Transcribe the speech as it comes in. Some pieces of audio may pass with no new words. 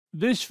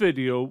This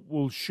video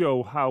will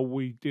show how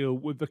we deal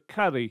with the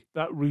carry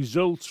that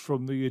results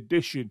from the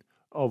addition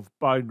of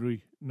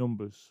binary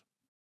numbers.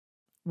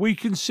 We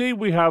can see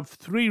we have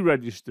three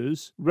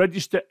registers: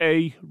 register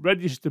A,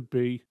 register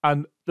B,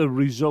 and the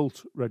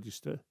result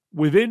register.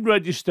 Within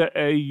register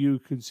A, you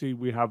can see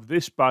we have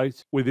this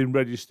byte. Within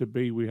register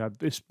B, we have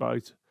this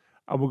byte.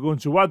 And we're going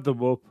to add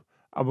them up,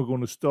 and we're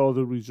going to store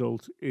the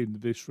result in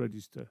this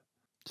register.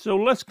 So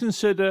let's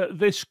consider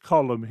this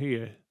column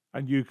here.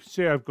 And you can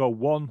see I've got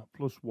 1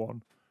 plus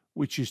 1,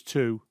 which is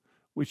 2,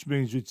 which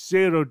means it's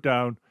 0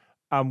 down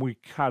and we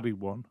carry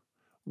 1.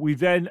 We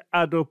then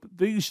add up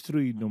these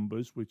three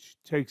numbers, which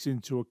takes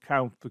into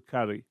account the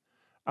carry.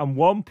 And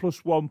 1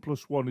 plus 1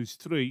 plus 1 is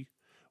 3,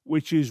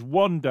 which is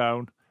 1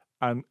 down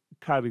and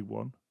carry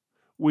 1.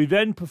 We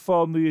then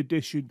perform the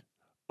addition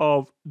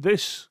of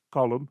this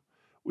column,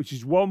 which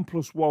is 1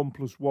 plus 1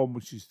 plus 1,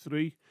 which is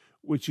 3,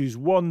 which is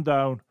 1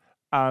 down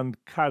and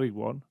carry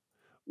 1.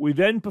 We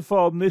then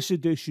perform this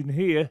addition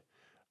here,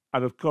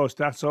 and of course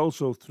that's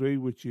also 3,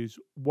 which is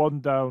 1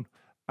 down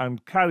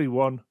and carry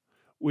 1.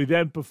 We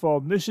then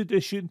perform this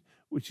addition,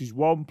 which is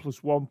 1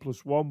 plus 1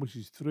 plus 1, which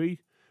is 3,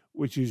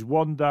 which is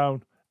 1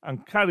 down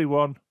and carry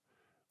 1.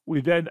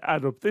 We then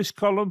add up this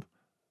column,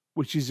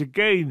 which is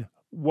again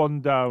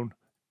 1 down,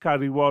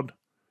 carry 1.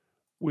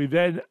 We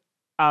then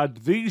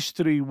add these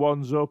three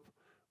ones up,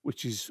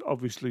 which is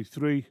obviously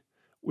 3,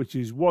 which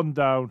is 1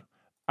 down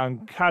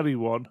and carry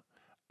 1.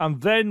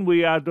 And then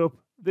we add up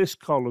this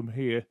column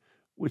here,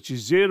 which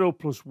is 0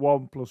 plus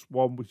 1 plus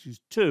 1, which is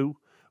 2,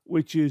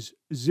 which is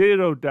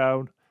 0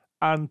 down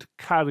and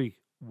carry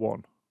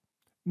 1.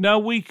 Now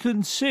we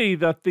can see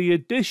that the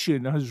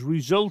addition has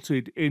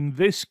resulted in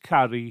this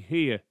carry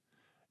here.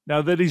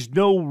 Now there is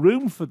no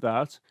room for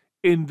that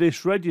in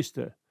this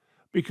register,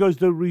 because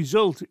the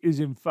result is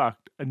in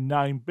fact a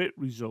 9-bit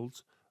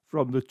result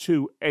from the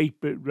two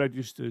 8-bit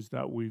registers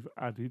that we've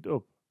added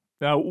up.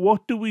 Now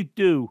what do we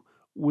do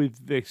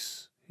with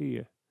this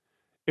here?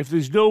 If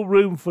there's no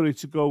room for it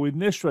to go in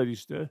this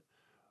register,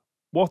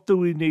 what do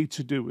we need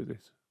to do with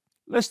it?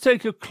 Let's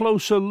take a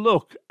closer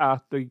look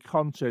at the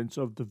contents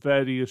of the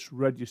various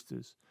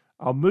registers.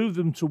 I'll move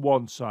them to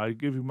one side,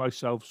 giving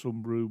myself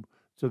some room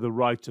to the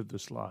right of the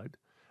slide.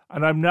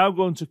 And I'm now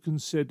going to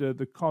consider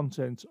the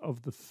contents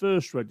of the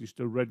first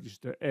register,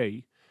 register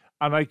A,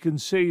 and I can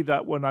see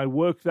that when I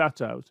work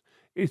that out,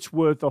 it's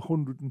worth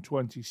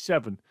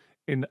 127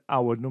 in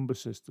our number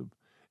system.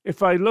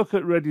 If I look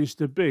at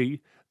register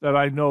B, then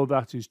I know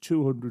that is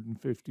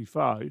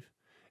 255.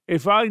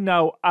 If I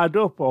now add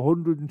up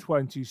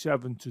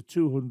 127 to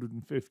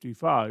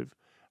 255,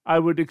 I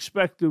would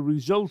expect the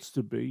results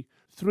to be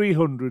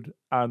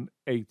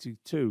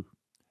 382.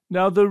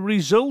 Now the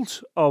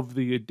result of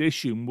the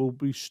addition will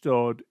be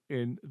stored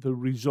in the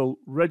result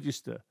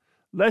register.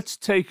 Let's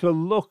take a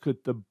look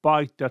at the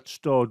byte that's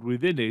stored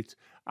within it,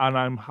 and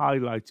I'm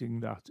highlighting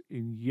that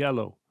in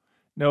yellow.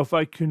 Now, if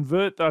I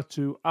convert that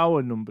to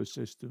our number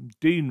system,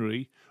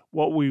 denary,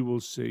 what we will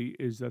see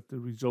is that the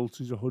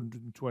result is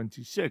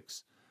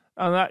 126,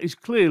 and that is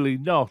clearly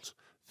not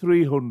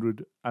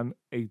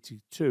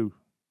 382.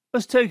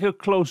 Let's take a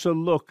closer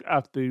look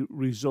at the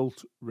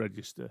result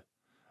register,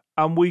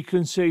 and we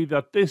can see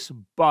that this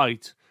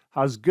byte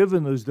has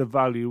given us the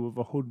value of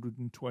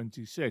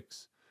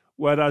 126,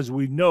 whereas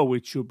we know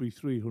it should be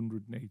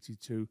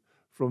 382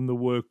 from the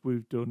work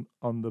we've done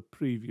on the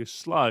previous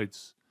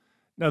slides.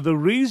 Now, the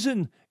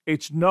reason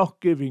it's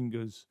not giving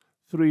us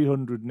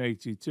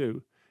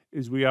 382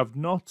 is we have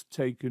not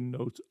taken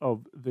note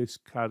of this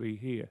carry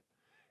here.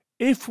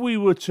 If we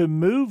were to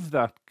move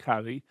that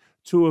carry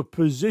to a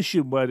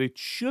position where it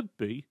should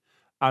be,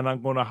 and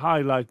I'm going to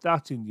highlight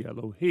that in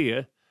yellow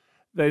here,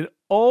 then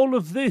all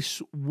of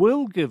this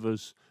will give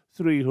us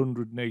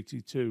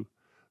 382.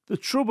 The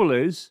trouble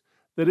is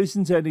there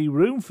isn't any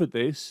room for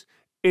this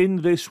in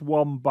this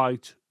 1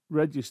 byte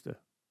register.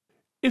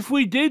 If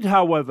we did,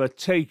 however,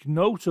 take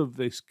note of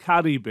this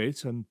carry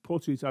bit and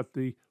put it at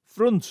the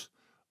front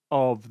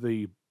of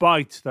the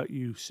byte that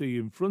you see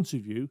in front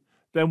of you,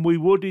 then we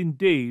would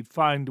indeed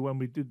find, when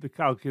we did the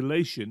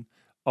calculation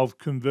of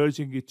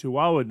converting it to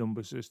our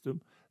number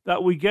system,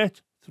 that we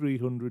get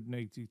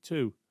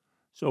 382.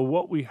 So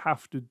what we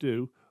have to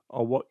do,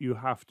 or what you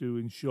have to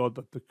ensure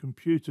that the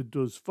computer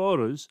does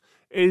for us,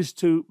 is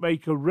to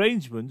make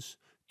arrangements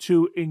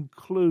to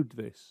include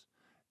this.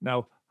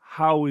 Now,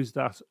 how is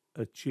that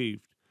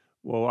achieved?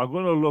 Well, I'm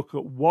going to look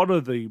at one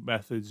of the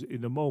methods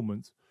in a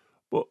moment,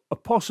 but a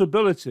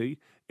possibility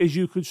is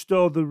you could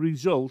store the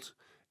result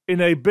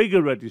in a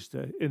bigger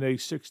register, in a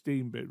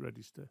 16-bit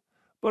register.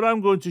 But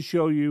I'm going to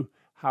show you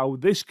how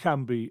this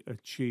can be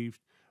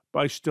achieved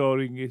by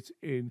storing it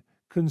in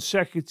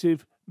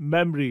consecutive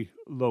memory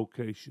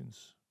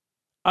locations.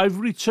 I've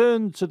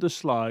returned to the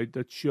slide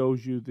that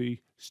shows you the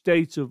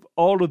state of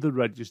all of the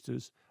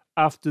registers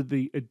after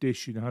the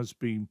addition has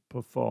been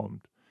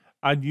performed.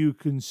 And you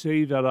can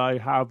see that I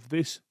have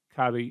this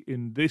carry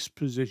in this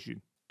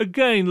position.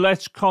 Again,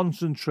 let's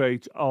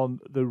concentrate on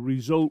the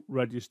result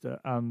register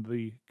and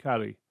the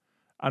carry,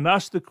 and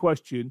ask the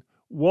question,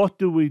 what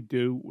do we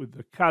do with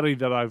the carry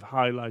that I've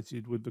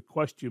highlighted with the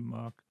question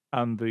mark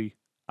and the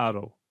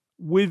arrow?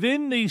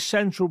 Within the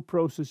central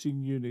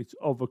processing unit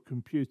of a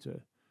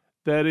computer,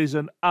 there is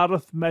an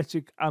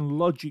arithmetic and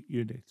logic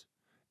unit.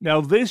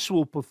 Now, this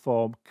will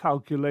perform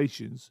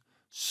calculations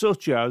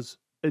such as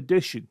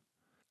addition,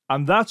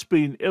 and that's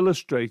been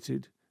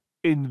illustrated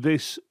in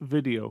this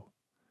video.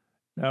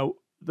 Now,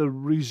 the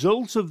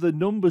result of the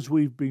numbers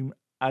we've been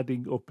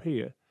adding up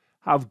here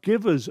have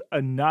given us a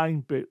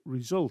 9-bit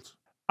result,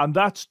 and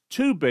that's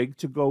too big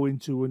to go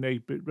into an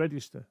 8-bit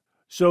register.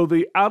 So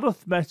the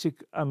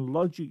arithmetic and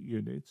logic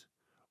unit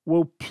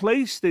will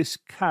place this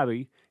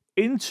carry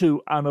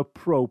into an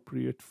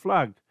appropriate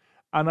flag,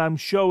 and I'm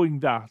showing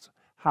that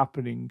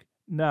happening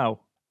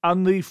now.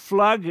 And the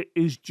flag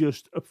is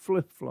just a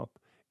flip-flop.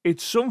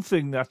 It's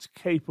something that's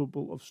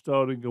capable of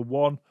storing a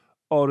 1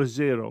 or a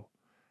 0.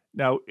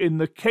 Now, in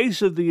the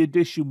case of the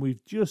addition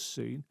we've just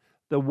seen,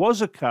 there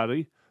was a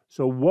carry,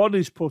 so 1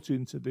 is put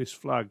into this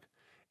flag.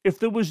 If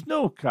there was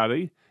no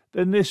carry,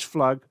 then this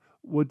flag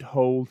would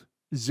hold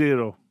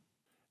 0.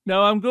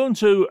 Now, I'm going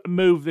to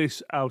move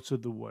this out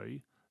of the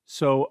way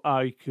so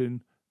I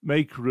can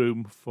make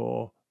room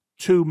for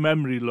 2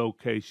 memory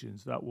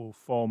locations that will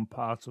form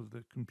part of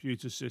the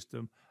computer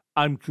system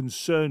I'm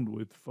concerned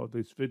with for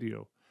this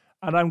video.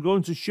 And I'm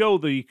going to show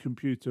the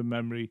computer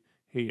memory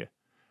here.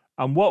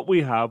 And what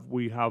we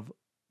have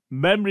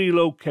memory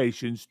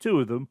locations, 2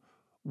 of them,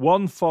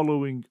 one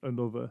following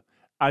another,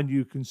 and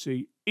you can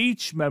see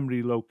each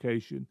memory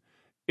location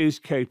is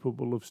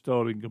capable of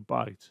storing a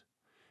byte.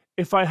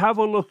 If I have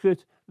a look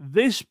at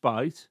this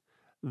byte,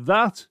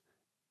 that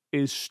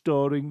is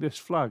storing this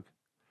flag.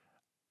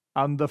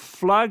 And the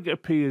flag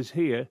appears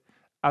here,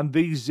 and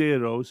these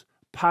zeros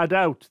pad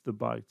out the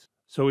byte.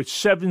 So it's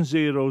 7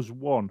 zeros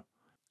 1.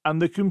 And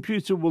the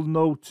computer will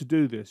know to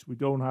do this. We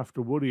don't have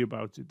to worry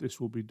about it. This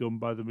will be done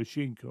by the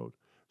machine code.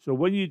 So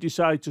when you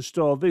decide to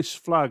store this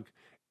flag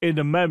in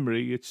a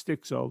memory, it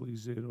sticks all these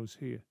zeros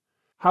here.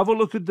 Have a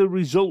look at the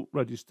result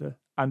register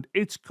and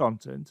its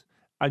content,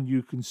 and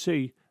you can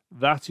see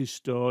that is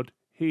stored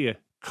here.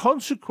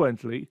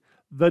 Consequently,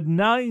 the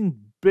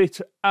 9-bit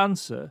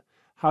answer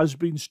has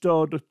been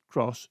stored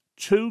across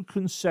 2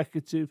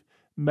 consecutive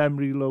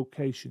memory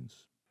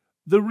locations.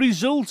 The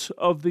result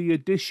of the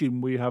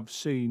addition we have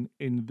seen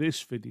in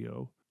this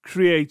video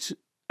creates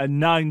a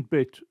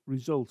 9-bit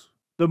result.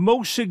 The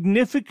most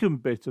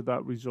significant bit of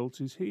that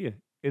result is here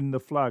in the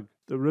flag.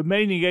 The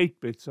remaining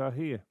 8 bits are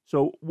here.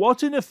 So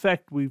what in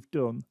effect we've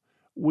done,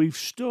 we've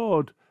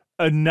stored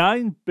a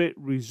 9-bit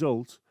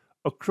result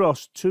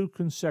across 2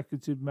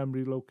 consecutive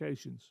memory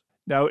locations.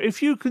 Now,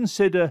 if you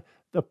consider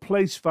the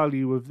place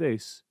value of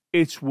this,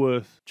 it's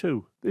worth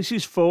 2. This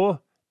is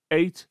 4,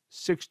 8,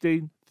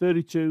 16,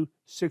 32,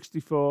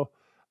 64,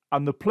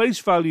 and the place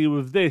value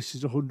of this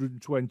is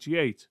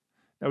 128.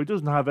 Now, it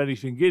doesn't have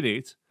anything in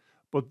it,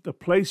 but the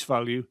place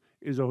value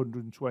is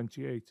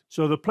 128.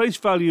 So the place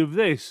value of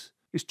this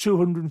is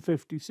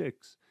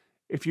 256,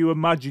 if you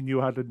imagine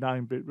you had a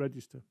 9-bit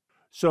register.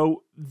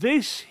 So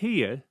this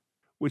here,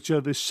 which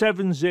are the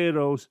 7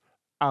 zeros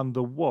and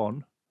the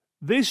 1,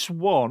 this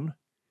 1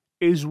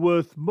 is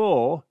worth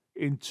more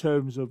in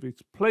terms of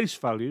its place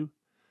value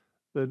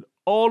than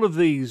all of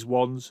these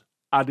ones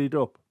added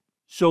up.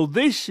 So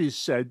this is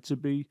said to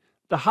be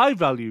the high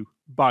value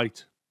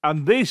byte,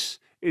 and this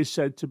is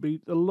said to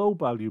be the low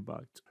value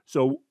byte.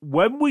 So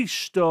when we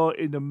store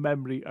in a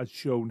memory as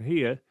shown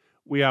here,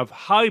 we have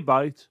high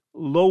byte,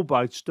 low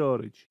byte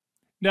storage.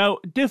 Now,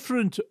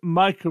 different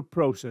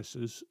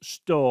microprocessors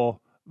store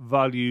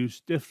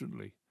values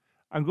differently.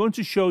 I'm going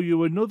to show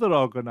you another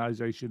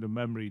organization of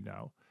memory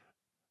now,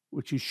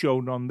 which is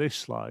shown on this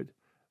slide.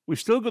 We've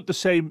still got the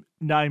same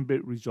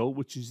 9-bit result,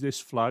 which is this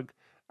flag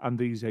and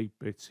these 8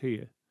 bits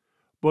here.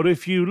 But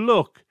if you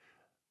look,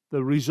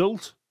 the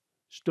result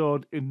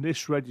stored in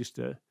this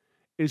register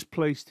is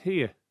placed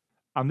here,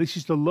 and this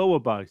is the lower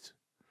byte,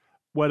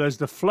 whereas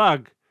the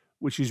flag,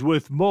 which is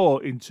worth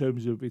more in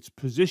terms of its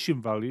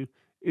position value,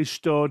 is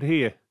stored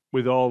here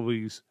with all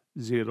these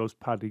zeros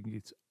padding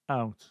it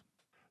out.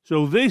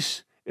 So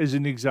this is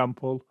an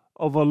example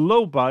of a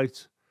low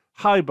byte,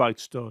 high byte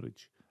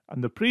storage,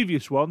 and the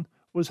previous one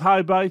was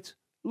high byte,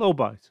 low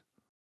byte.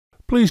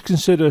 Please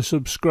consider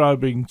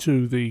subscribing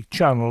to the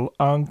channel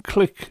and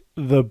click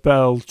the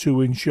bell to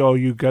ensure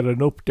you get an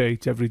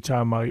update every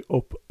time I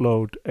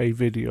upload a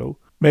video.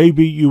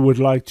 Maybe you would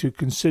like to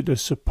consider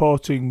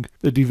supporting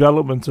the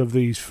development of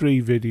these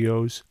free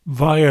videos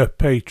via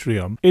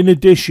Patreon. In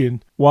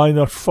addition, why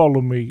not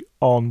follow me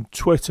on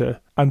Twitter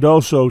and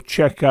also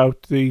check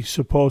out the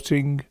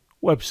supporting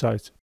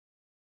website.